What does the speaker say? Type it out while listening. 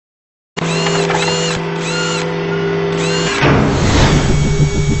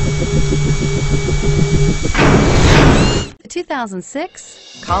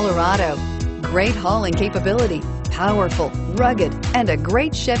2006 Colorado. Great hauling capability, powerful, rugged, and a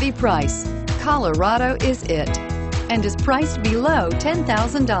great Chevy price. Colorado is it, and is priced below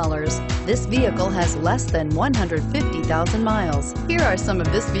 $10,000. This vehicle has less than 150,000 miles. Here are some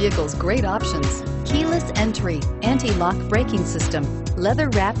of this vehicle's great options: keyless entry, anti-lock braking system,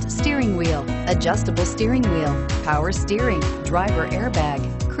 leather-wrapped steering wheel, adjustable steering wheel, power steering, driver airbag,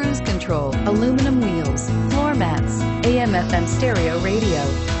 cruise control, aluminum wheels, floor mats, AM/FM stereo radio.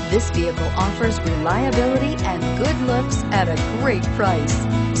 This vehicle offers reliability and good looks at a great price.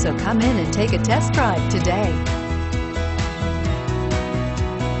 So come in and take a test drive today.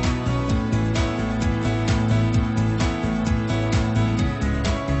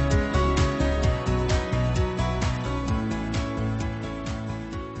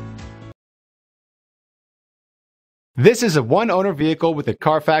 This is a one-owner vehicle with a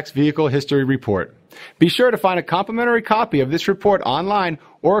Carfax Vehicle History Report. Be sure to find a complimentary copy of this report online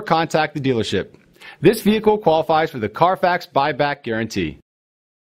or contact the dealership. This vehicle qualifies for the Carfax Buyback Guarantee.